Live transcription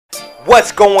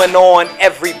What's going on,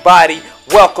 everybody?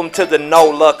 Welcome to the No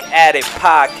Luck Addict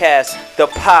podcast, the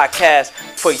podcast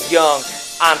for young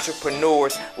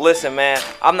entrepreneurs. Listen, man,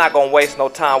 I'm not going to waste no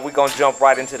time. We're going to jump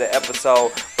right into the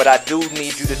episode, but I do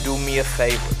need you to do me a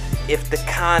favor. If the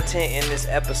content in this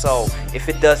episode, if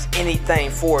it does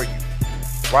anything for you,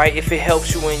 right? If it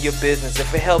helps you in your business,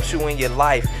 if it helps you in your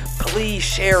life, please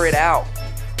share it out.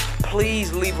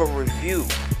 Please leave a review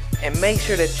and make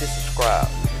sure that you subscribe.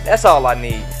 That's all I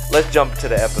need. Let's jump to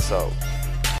the episode.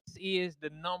 This is the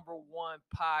number one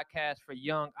podcast for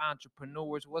young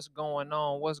entrepreneurs. What's going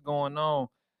on? What's going on?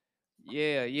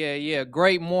 Yeah.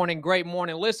 Great morning.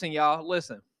 Listen, y'all.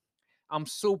 Listen, I'm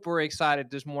super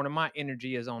excited this morning. My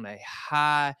energy is on a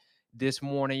high this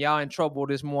morning. Y'all in trouble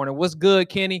this morning. What's good,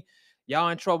 Kenny? Y'all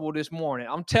in trouble this morning.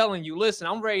 I'm telling you, listen,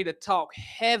 I'm ready to talk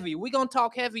heavy. We're going to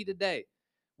talk heavy today.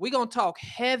 We're going to talk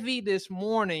heavy this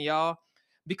morning, y'all.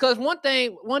 Because one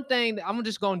thing I'm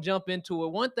just gonna jump into it.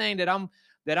 One thing that I'm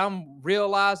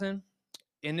realizing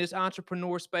in this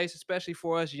entrepreneur space, especially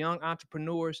for us young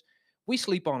entrepreneurs, we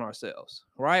sleep on ourselves,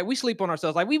 right? We sleep on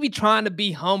ourselves. Like we be trying to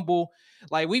be humble,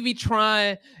 like we be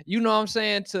trying, you know what I'm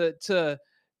saying, to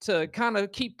kind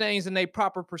of keep things in a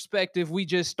proper perspective. We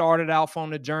just started off on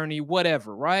the journey,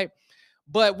 whatever, right?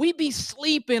 But we be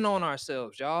sleeping on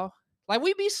ourselves, y'all. Like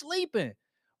we be sleeping,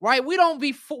 right? We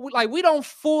don't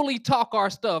fully talk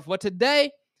our stuff. But today,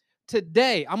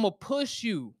 I'm gonna push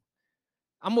you.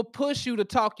 I'm gonna push you to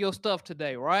talk your stuff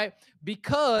today, right?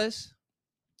 Because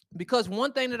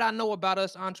one thing that I know about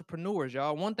us entrepreneurs,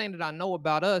 y'all, one thing that I know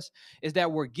about us is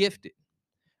that we're gifted.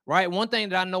 Right. One thing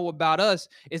that I know about us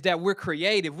is that we're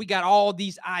creative. We got all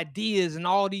these ideas and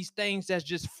all these things that's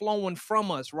just flowing from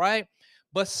us. Right.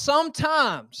 But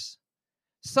sometimes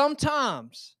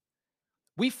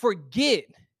we forget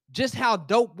just how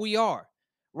dope we are,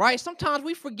 right? Sometimes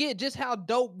we forget just how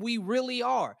dope we really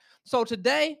are. So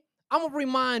today, I'm going to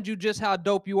remind you just how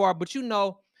dope you are. But you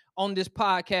know, on this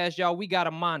podcast, y'all, we got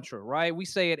a mantra, right? We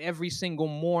say it every single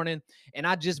morning. And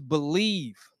I just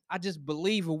believe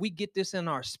if we get this in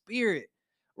our spirit,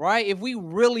 right? If we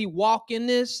really walk in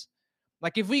this,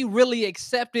 like if we really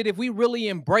accept it, if we really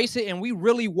embrace it and we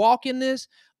really walk in this,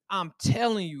 I'm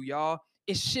telling you, y'all,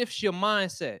 it shifts your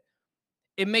mindset.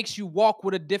 It makes you walk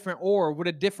with a different aura, with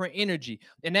a different energy.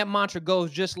 And that mantra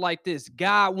goes just like this: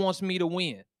 God wants me to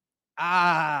win.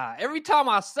 Every time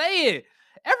I say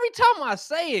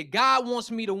it, God wants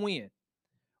me to win.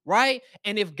 Right?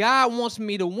 And if God wants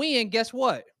me to win, guess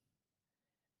what?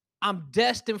 I'm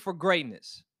destined for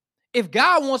greatness. If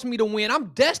God wants me to win, I'm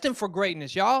destined for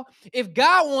greatness, y'all. If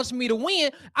God wants me to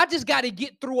win, I just got to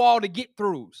get through all the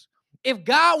get-throughs. If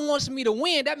God wants me to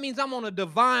win, that means I'm on a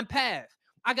divine path.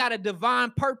 I got a divine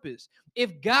purpose.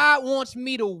 If God wants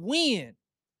me to win,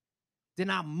 then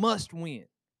I must win.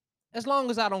 As long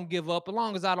as I don't give up, as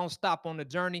long as I don't stop on the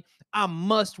journey, I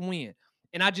must win.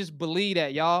 And I just believe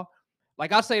that, y'all.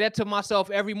 Like I say that to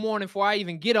myself every morning before I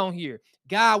even get on here.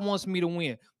 God wants me to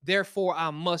win. Therefore,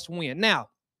 I must win. Now,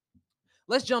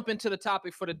 let's jump into the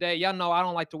topic for the day. Y'all know I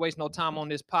don't like to waste no time on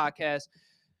this podcast.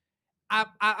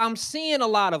 I'm seeing a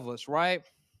lot of us, right?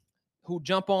 Who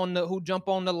jump on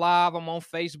the live. I'm on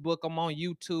Facebook, I'm on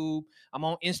YouTube, I'm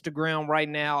on Instagram right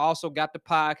now. Also got the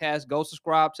podcast. Go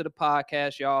subscribe to the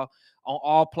podcast, y'all, on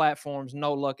all platforms.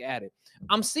 No Luck Addict.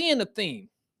 I'm seeing a theme,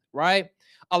 right?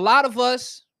 A lot of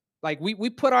us, like we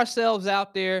put ourselves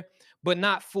out there, but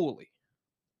not fully.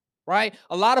 Right?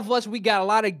 A lot of us, we got a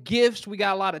lot of gifts, we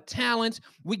got a lot of talents,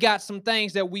 we got some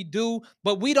things that we do,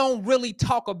 but we don't really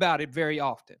talk about it very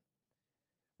often.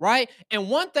 Right? And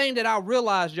one thing that I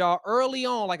realized, y'all, early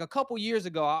on, like a couple years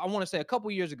ago, I want to say a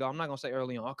couple years ago, I'm not going to say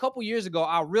early on, a couple years ago,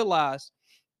 I realized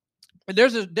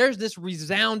there's this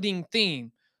resounding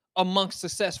theme amongst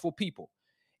successful people.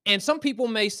 And some people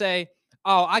may say,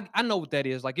 oh, I know what that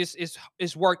is. Like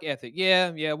it's work ethic.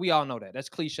 Yeah, we all know that. That's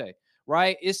cliche,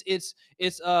 right? It's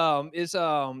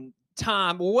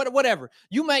time or whatever.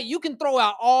 You can throw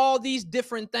out all these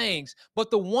different things,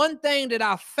 but the one thing that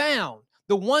I found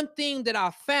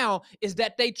is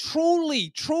that they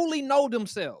truly know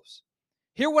themselves.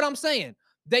 Hear what I'm saying?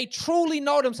 They truly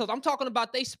know themselves. I'm talking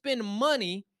about they spend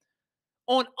money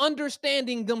on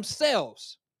understanding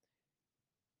themselves.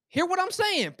 Hear what I'm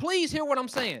saying. Please hear what I'm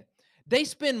saying. They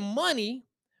spend money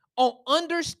on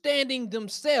understanding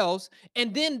themselves,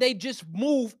 and then they just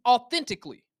move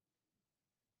authentically.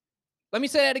 Let me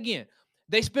say that again.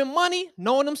 They spend money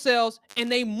knowing themselves, and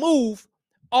they move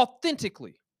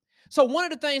authentically. So one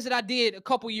of the things that I did a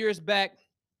couple years back,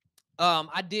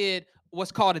 I did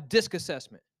what's called a DISC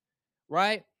assessment,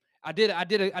 right? I did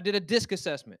a DISC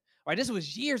assessment. Right, this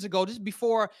was years ago. This is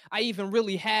before I even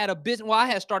really had a business. Well, I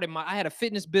had a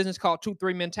fitness business called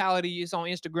 2-3 Mentality. It's on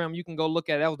Instagram. You can go look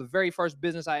at it. That was the very first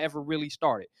business I ever really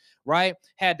started. Right,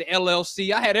 had the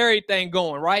LLC. I had everything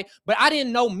going. Right, but I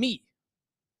didn't know me.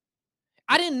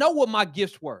 I didn't know what my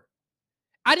gifts were.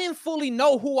 I didn't fully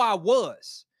know who I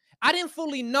was. I didn't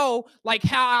fully know like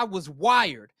how I was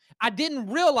wired. I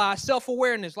didn't realize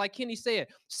self-awareness. Like Kenny said,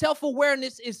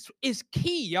 self-awareness is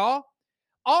key, y'all.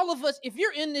 All of us, if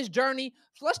you're in this journey,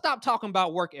 so let's stop talking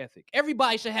about work ethic.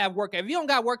 Everybody should have work ethic. If you don't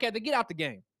got work ethic, get out the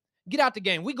game. Get out the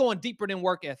game. We going deeper than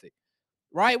work ethic,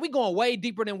 right? We going way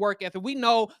deeper than work ethic. We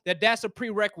know that that's a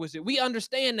prerequisite. We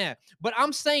understand that. But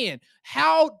I'm saying,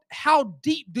 how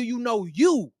deep do you know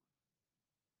you?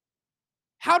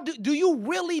 How do you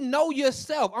really know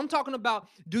yourself? I'm talking about,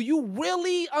 do you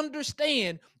really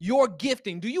understand your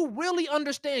gifting? Do you really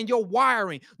understand your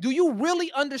wiring? Do you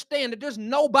really understand that there's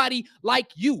nobody like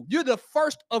you? You're the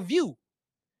first of you.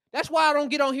 That's why I don't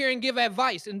get on here and give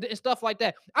advice and stuff like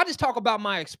that. I just talk about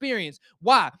my experience.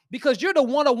 Why? Because you're the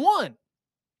one-on-one.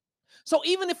 So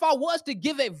even if I was to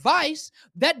give advice,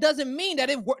 that doesn't mean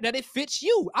that it fits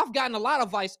you. I've gotten a lot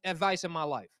of advice in my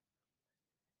life,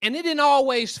 and it didn't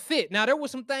always fit. Now, there were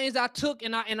some things I took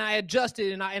and I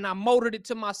adjusted and I molded it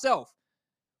to myself.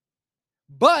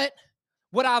 But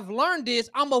what I've learned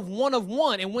is I'm of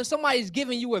one. And when somebody's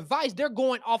giving you advice, they're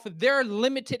going off of their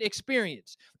limited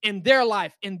experience in their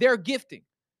life and their gifting.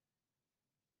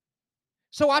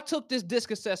 So I took this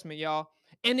DISC assessment, y'all,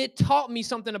 and it taught me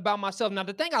something about myself. Now,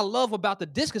 the thing I love about the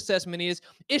DISC assessment is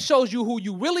it shows you who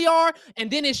you really are, and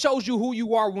then it shows you who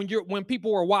you are when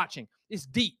people are watching. It's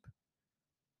deep.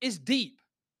 It's deep.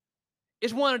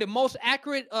 It's one of the most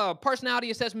accurate personality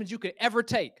assessments you could ever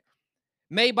take,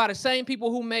 made by the same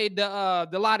people who made the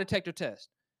lie detector test.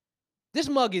 This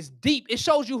mug is deep. It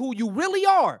shows you who you really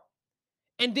are,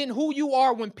 and then who you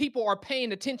are when people are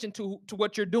paying attention to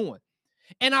what you're doing.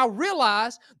 And I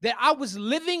realized that I was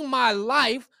living my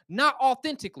life not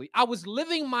authentically. I was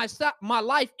living my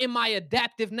life in my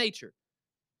adaptive nature.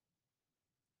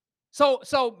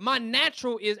 So my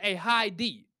natural is a high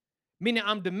D, meaning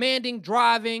I'm demanding,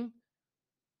 driving,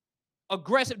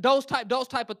 aggressive, those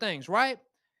type of things, right?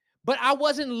 But I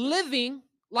wasn't living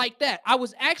like that. I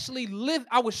was actually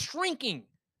I was shrinking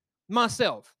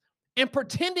myself and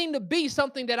pretending to be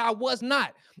something that I was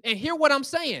not. And hear what I'm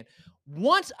saying.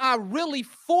 Once I really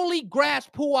fully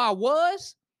grasped who I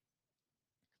was,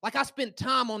 like I spent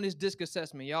time on this DISC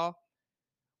assessment, y'all.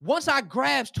 Once I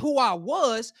grasped who I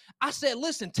was, I said,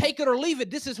 listen, take it or leave it.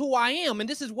 This is who I am, and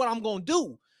this is what I'm going to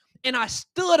do. And I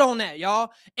stood on that,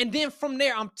 y'all. And then from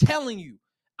there, I'm telling you,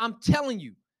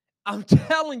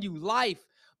 life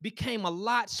became a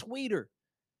lot sweeter.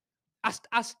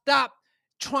 I stopped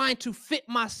trying to fit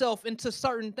myself into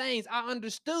certain things. I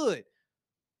understood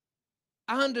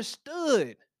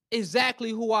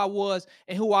exactly who I was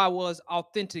and who I was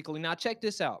authentically. Now, check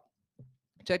this out.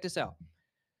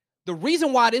 The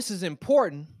reason why this is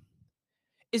important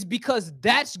is because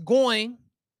that's going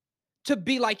to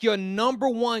be like your number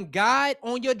one guide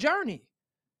on your journey.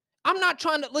 I'm not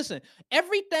trying to listen.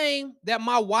 Everything that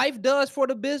my wife does for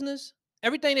the business,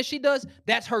 everything that she does,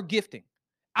 that's her gifting.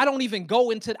 I don't even go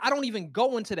into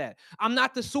that. I'm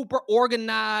not the super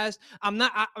organized. I'm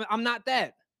not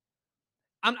that.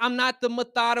 I'm not the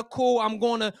methodical. I'm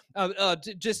going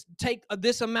to just take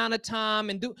this amount of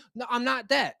time and do. No, I'm not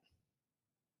that.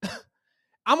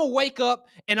 I'm gonna wake up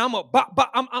and I'm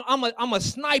a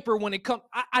sniper when it comes.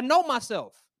 I know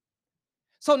myself.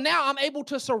 So now I'm able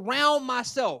to surround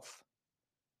myself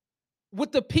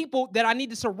with the people that I need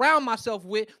to surround myself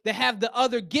with that have the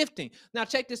other gifting. Now,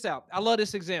 check this out. I love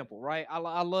this example, right?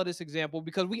 I love this example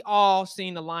because we all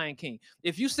seen The Lion King.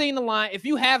 If you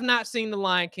have not seen The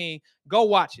Lion King, go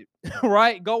watch it,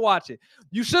 right? Go watch it.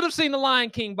 You should have seen The Lion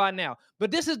King by now,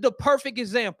 but this is the perfect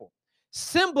example.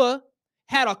 Simba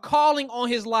had a calling on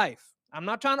his life. I'm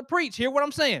not trying to preach. Hear what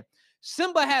I'm saying.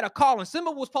 Simba had a calling. Simba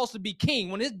was supposed to be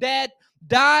king. When his dad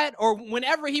died, or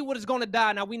whenever he was going to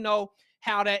die, now we know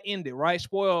how that ended, right?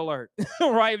 Spoiler alert,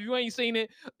 right? If you ain't seen it,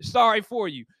 sorry for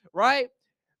you, right?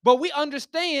 But we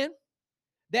understand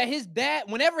that his dad,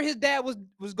 whenever his dad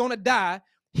was going to die,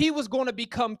 he was going to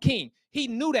become king. He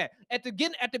knew that. At the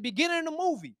beginning of the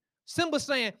movie, Simba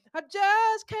saying, I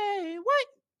just can't wait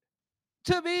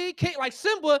to be king. Like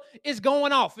Simba is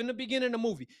going off in the beginning of the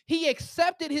movie. He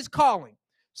accepted his calling.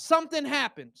 Something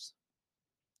happens.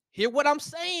 Hear what I'm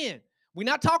saying. We're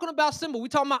not talking about Simba. We're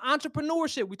talking about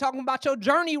entrepreneurship. We're talking about your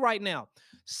journey right now.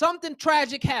 Something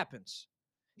tragic happens.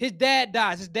 His dad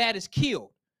dies. His dad is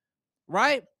killed,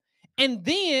 right? And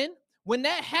then when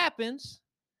that happens,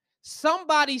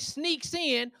 somebody sneaks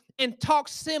in and talked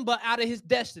Simba out of his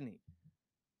destiny.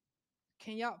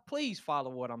 Can y'all please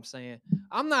follow what I'm saying?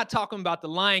 I'm not talking about the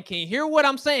Lion King. Hear what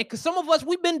I'm saying? Because some of us,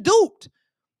 we've been duped.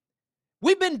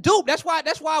 We've been duped. That's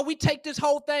why we take this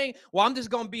whole thing. Well, I'm just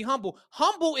gonna be humble.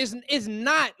 Humble is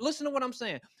not. Listen to what I'm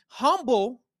saying.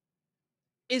 Humble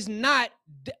is not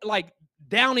like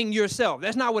downing yourself.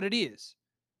 That's not what it is.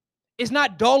 It's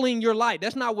not dulling your light.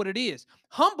 That's not what it is.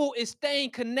 Humble is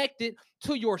staying connected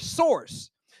to your source,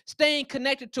 staying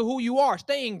connected to who you are,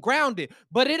 staying grounded.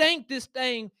 But it ain't this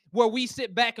thing where we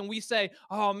sit back and we say,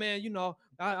 oh man,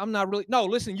 I'm not really. No,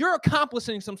 listen, you're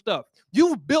accomplishing some stuff.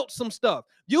 You've built some stuff.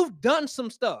 You've done some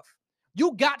stuff.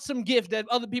 You got some gifts that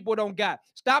other people don't got.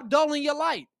 Stop dulling your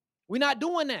light. We're not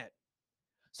doing that.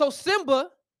 So Simba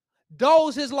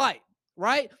dulls his light,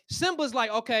 right? Simba's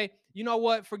like, okay, you know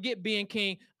what? Forget being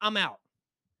king. I'm out.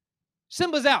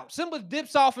 Simba's out. Simba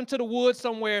dips off into the woods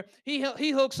somewhere. He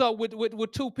hooks up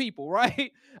with two people,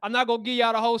 right? I'm not gonna give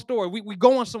y'all the whole story. We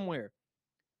going somewhere.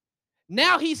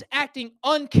 Now he's acting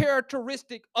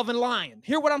uncharacteristic of a lion.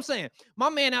 Hear what I'm saying? My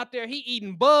man out there, he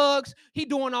eating bugs. He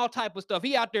doing all type of stuff.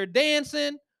 He out there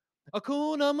dancing.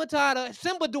 Hakuna Matata.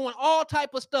 Simba doing all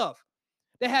type of stuff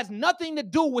that has nothing to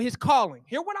do with his calling.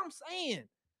 Hear what I'm saying?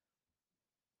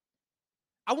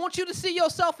 I want you to see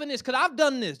yourself in this because I've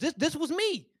done this. This was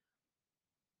me.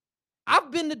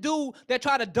 I've been the dude that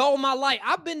tried to dull my light.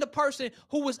 I've been the person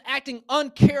who was acting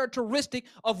uncharacteristic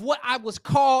of what I was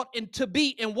called and to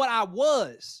be and what I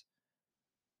was.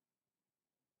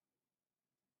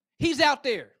 He's out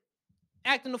there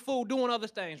acting the fool, doing other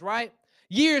things, right?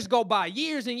 Years go by,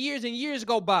 years and years and years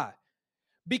go by.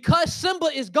 Because Simba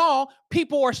is gone,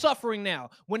 people are suffering now.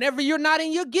 Whenever you're not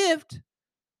in your gift,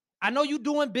 I know you're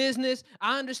doing business,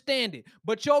 I understand it,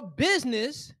 but your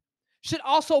business should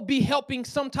also be helping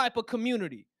some type of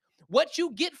community. What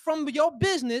you get from your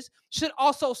business should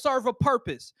also serve a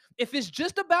purpose. If it's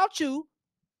just about you,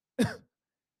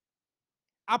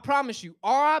 I promise you,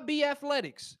 RIB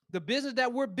Athletics, the business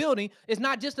that we're building, is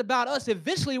not just about us.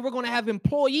 Eventually, we're going to have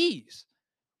employees.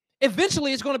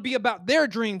 Eventually, it's going to be about their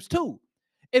dreams too.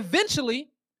 Eventually,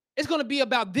 it's going to be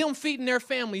about them feeding their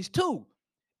families too.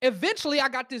 Eventually, I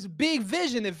got this big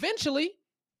vision. Eventually,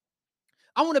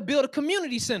 I want to build a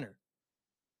community center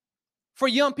for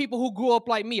young people who grew up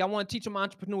like me. I want to teach them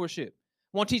entrepreneurship.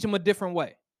 I want to teach them a different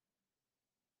way.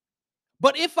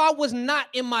 But if I was not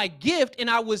in my gift and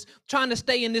I was trying to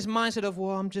stay in this mindset of,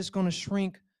 well, I'm just going to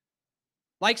shrink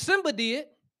like Simba did,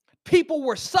 people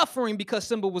were suffering because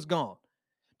Simba was gone.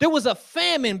 There was a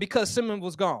famine because Simba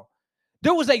was gone.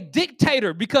 There was a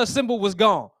dictator because Simba was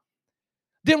gone.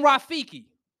 Then Rafiki's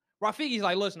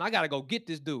like, listen, I got to go get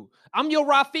this dude. I'm your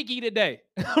Rafiki today,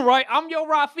 right? I'm your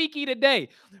Rafiki today.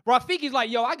 Rafiki's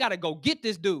like, yo, I got to go get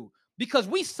this dude because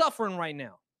we suffering right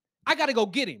now. I got to go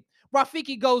get him.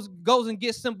 Rafiki goes and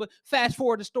gets Simba. Fast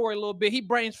forward the story a little bit. He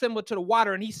brings Simba to the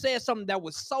water and he said something that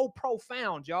was so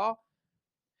profound, y'all.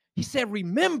 He said,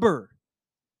 remember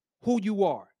who you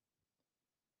are.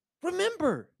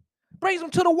 Remember. Brings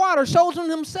him to the water, shows him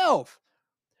himself.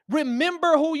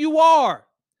 Remember who you are.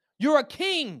 You're a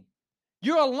king.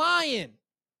 You're a lion.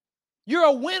 You're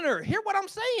a winner. Hear what I'm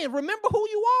saying. Remember who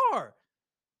you are.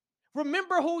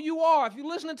 Remember who you are. If you're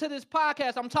listening to this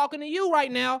podcast, I'm talking to you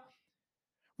right now.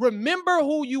 Remember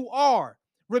who you are.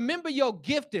 Remember your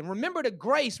gifting. Remember the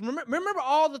grace. Remember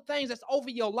all the things that's over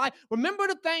your life. Remember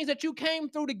the things that you came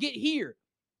through to get here.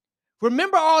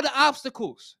 Remember all the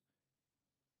obstacles.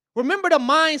 Remember the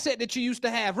mindset that you used to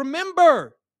have.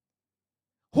 Remember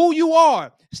who you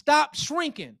are. Stop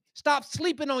shrinking. Stop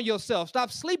sleeping on yourself.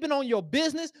 Stop sleeping on your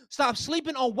business. Stop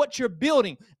sleeping on what you're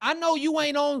building. I know you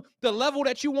ain't on the level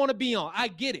that you want to be on. I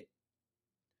get it.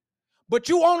 But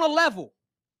you on a level.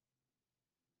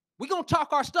 We're going to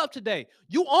talk our stuff today.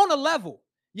 You on a level.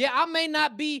 Yeah, I may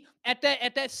not be at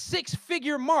that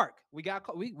six-figure mark. We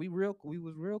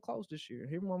was real close this year.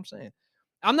 Hear what I'm saying?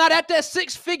 I'm not at that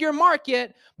six-figure mark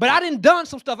yet, but I done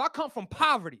some stuff. I come from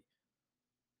poverty.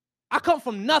 I come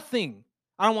from nothing.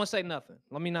 I don't want to say nothing.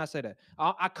 Let me not say that.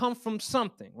 I come from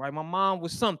something, right? My mom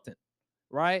was something,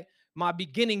 right? My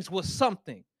beginnings was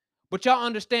something. But y'all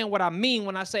understand what I mean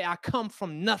when I say I come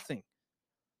from nothing.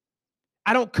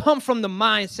 I don't come from the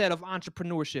mindset of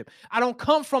entrepreneurship. I don't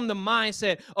come from the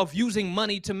mindset of using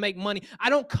money to make money. I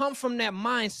don't come from that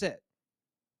mindset.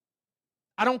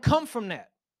 I don't come from that.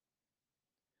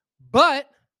 But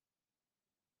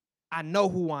I know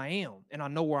who I am and I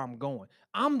know where I'm going.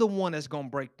 I'm the one that's going to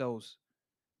break those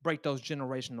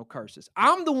generational curses.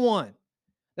 I'm the one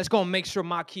that's going to make sure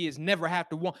my kids never have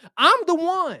to want. I'm the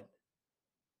one.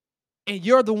 And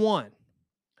you're the one.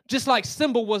 Just like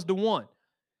Simba was the one.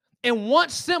 And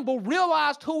once Simba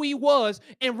realized who he was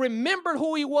and remembered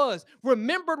who he was,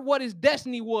 remembered what his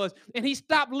destiny was, and he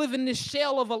stopped living this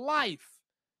shell of a life.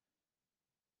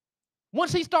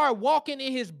 Once he started walking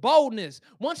in his boldness,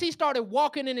 once he started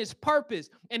walking in his purpose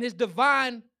and his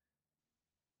divine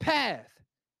path,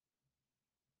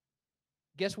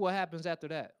 guess what happens after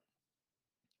that?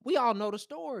 We all know the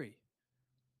story.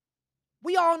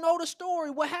 We all know the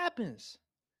story. What happens?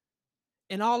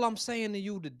 And all I'm saying to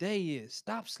you today is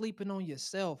stop sleeping on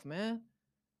yourself, man.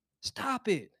 Stop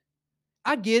it.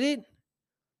 I get it.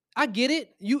 I get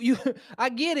it. I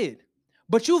get it.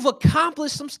 But you've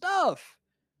accomplished some stuff.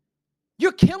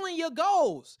 You're killing your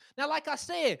goals. Now, like I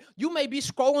said, you may be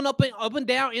scrolling up and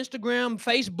down Instagram,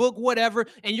 Facebook, whatever,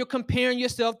 and you're comparing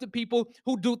yourself to people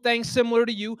who do things similar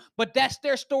to you, but that's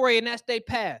their story and that's their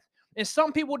path. And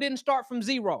some people didn't start from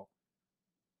zero,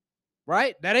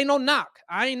 right? That ain't no knock.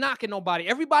 I ain't knocking nobody.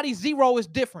 Everybody's zero is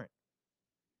different.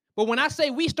 But when I say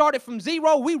we started from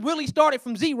zero, we really started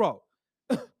from zero.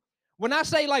 When I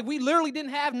say like we literally didn't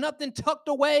have nothing tucked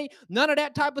away, none of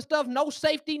that type of stuff, no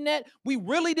safety net, we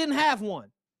really didn't have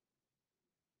one.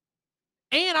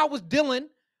 And I was dealing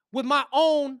with my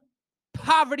own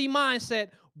poverty mindset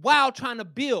while trying to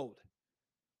build.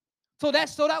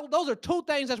 Those are two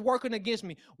things that's working against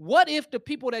me. What if the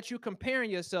people that you're comparing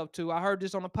yourself to, I heard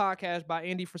this on a podcast by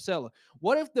Andy Frisella.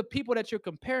 What if the people that you're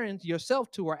comparing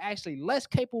yourself to are actually less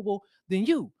capable than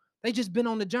you? They just been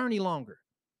on the journey longer.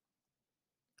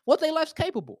 What they less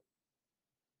capable?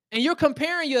 And you're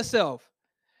comparing yourself,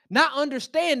 not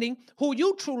understanding who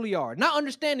you truly are, not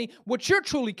understanding what you're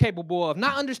truly capable of,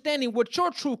 not understanding what your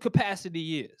true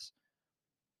capacity is.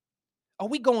 Are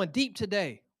we going deep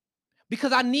today?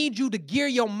 Because I need you to gear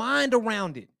your mind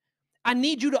around it. I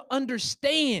need you to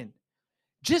understand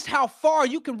just how far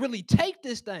you can really take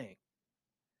this thing.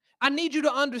 I need you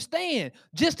to understand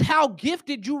just how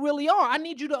gifted you really are. I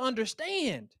need you to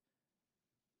understand.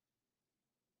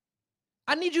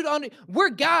 I need you to we're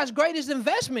God's greatest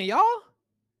investment, y'all.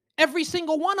 Every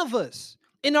single one of us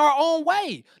in our own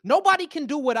way. Nobody can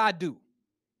do what I do.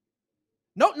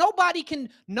 Nobody can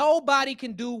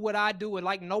do what I do, and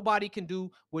like nobody can do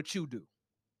what you do.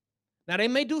 Now they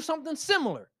may do something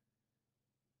similar.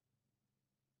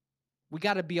 We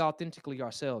got to be authentically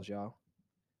ourselves, y'all.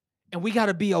 And we got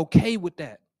to be okay with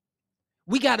that.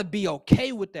 We got to be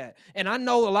okay with that. And I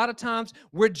know a lot of times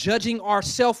we're judging our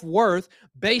self-worth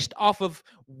based off of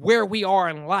where we are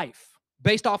in life,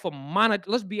 based off of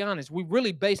let's be honest, we're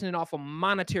really basing it off of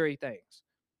monetary things.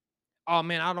 Oh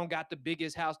man, I don't got the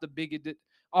biggest house, the biggest,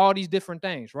 all these different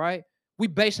things, right? We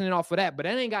basing it off of that, but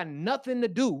that ain't got nothing to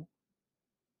do.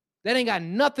 That ain't got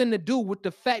nothing to do with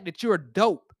the fact that you're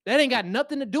dope. That ain't got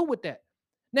nothing to do with that.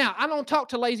 Now, I don't talk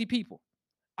to lazy people.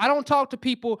 I don't talk to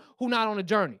people who not on a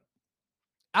journey.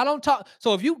 I don't talk.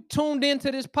 So if you tuned into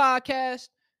this podcast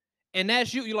and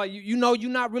that's you, you're like, you know,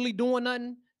 you're not really doing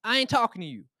nothing. I ain't talking to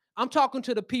you. I'm talking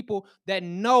to the people that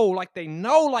know, like they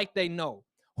know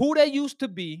who they used to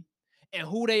be and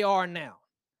who they are now.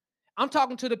 I'm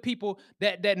talking to the people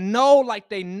that know, like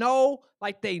they know,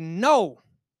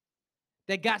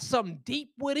 that got something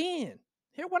deep within.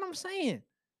 Hear what I'm saying?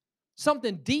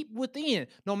 Something deep within.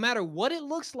 No matter what it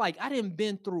looks like, I done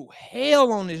been through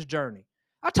hell on this journey.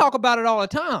 I talk about it all the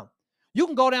time. You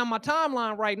can go down my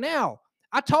timeline right now.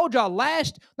 I told y'all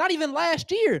not even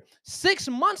last year, 6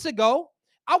 months ago,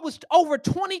 I was over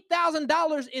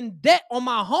 $20,000 in debt on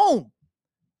my home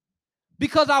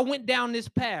because I went down this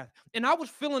path and I was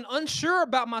feeling unsure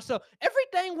about myself.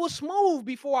 Everything was smooth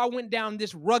before I went down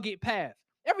this rugged path.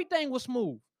 Everything was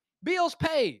smooth. Bills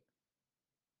paid.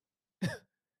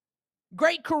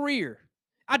 Great career.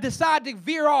 I decided to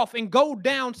veer off and go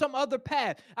down some other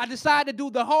path. I decided to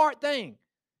do the hard thing.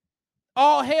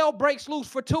 All hell breaks loose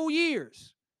for 2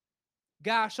 years.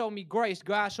 God showed me grace.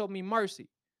 God showed me mercy.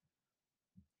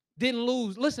 Didn't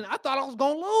lose. Listen, I thought I was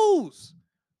going to lose.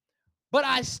 But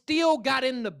I still got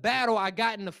in the battle. I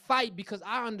got in the fight because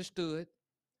I understood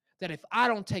that if I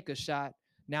don't take a shot,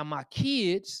 now my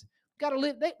kids got to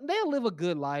live. They'll live a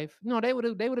good life. You know, they would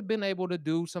have been able to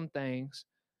do some things.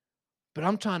 But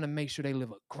I'm trying to make sure they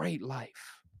live a great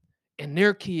life. And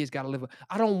their kids got to live.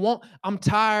 I'm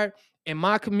tired. In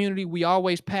my community, we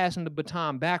always passing the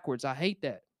baton backwards. I hate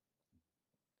that.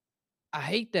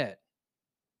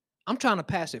 I'm trying to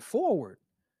pass it forward.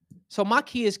 So my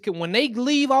kids can, when they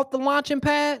leave off the launching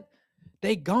pad,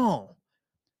 they gone.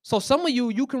 So some of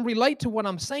you can relate to what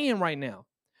I'm saying right now.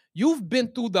 You've been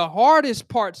through the hardest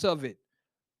parts of it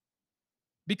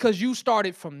because you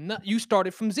started from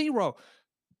zero.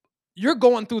 You're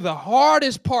going through the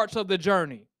hardest parts of the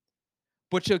journey,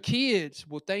 but your kids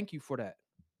will thank you for that.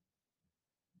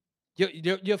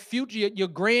 Your future, your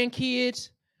grandkids,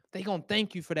 they gonna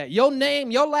thank you for that. Your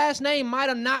name, your last name might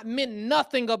have not meant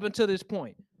nothing up until this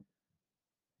point.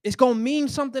 It's gonna mean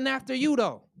something after you,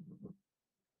 though.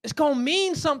 It's gonna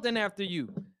mean something after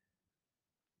you.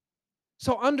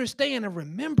 So understand and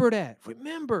remember that.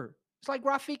 Remember. It's like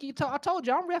Rafiki. I told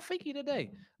you, I'm Rafiki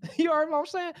today. You heard what I'm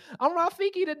saying? I'm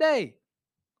Rafiki today.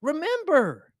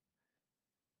 Remember.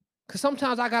 Because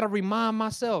sometimes I gotta remind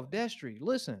myself, Destry,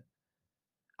 listen,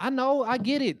 I know, I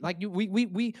get it. Like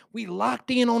we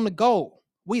locked in on the goal.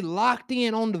 We locked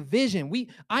in on the vision.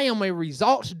 I am a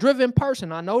results driven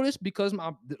person. I know this because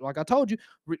like I told you,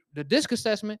 the DISC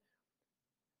assessment.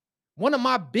 One of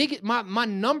my biggest, my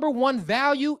number one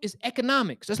value is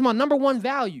economics. That's my number one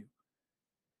value.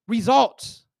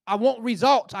 Results. I want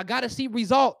results. I got to see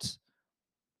results.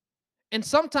 And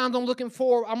sometimes I'm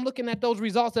looking at those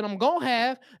results that I'm going to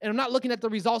have, and I'm not looking at the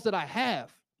results that I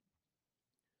have.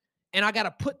 And I got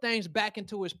to put things back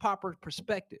into its proper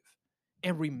perspective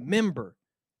and remember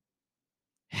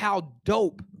how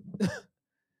dope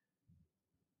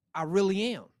I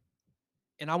really am.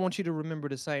 And I want you to remember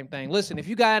the same thing. Listen, if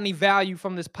you got any value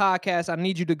from this podcast, I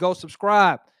need you to go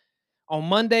subscribe. On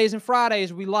Mondays and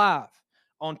Fridays, we live.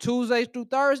 On Tuesday through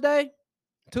Thursday,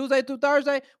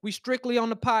 we strictly on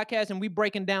the podcast and we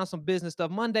breaking down some business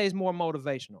stuff. Mondays more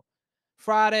motivational.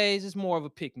 Fridays is more of a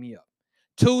pick me up.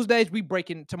 Tuesdays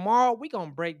tomorrow we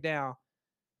gonna break down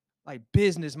like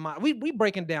business mind. We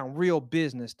breaking down real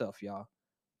business stuff, y'all.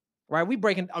 Right? We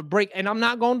breaking a break, and I'm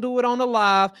not gonna do it on the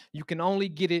live. You can only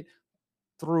get it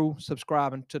through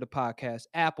subscribing to the podcast,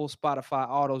 Apple, Spotify,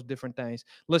 all those different things.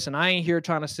 Listen, I ain't here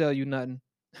trying to sell you nothing.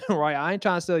 Right? I ain't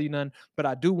trying to sell you nothing, but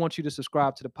I do want you to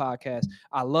subscribe to the podcast.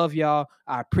 I love y'all.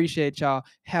 I appreciate y'all.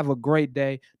 Have a great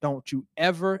day. Don't you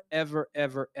ever, ever,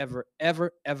 ever, ever,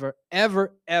 ever, ever,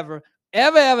 ever, ever,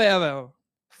 ever, ever, ever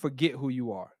forget who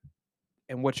you are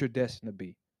and what you're destined to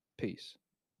be. Peace.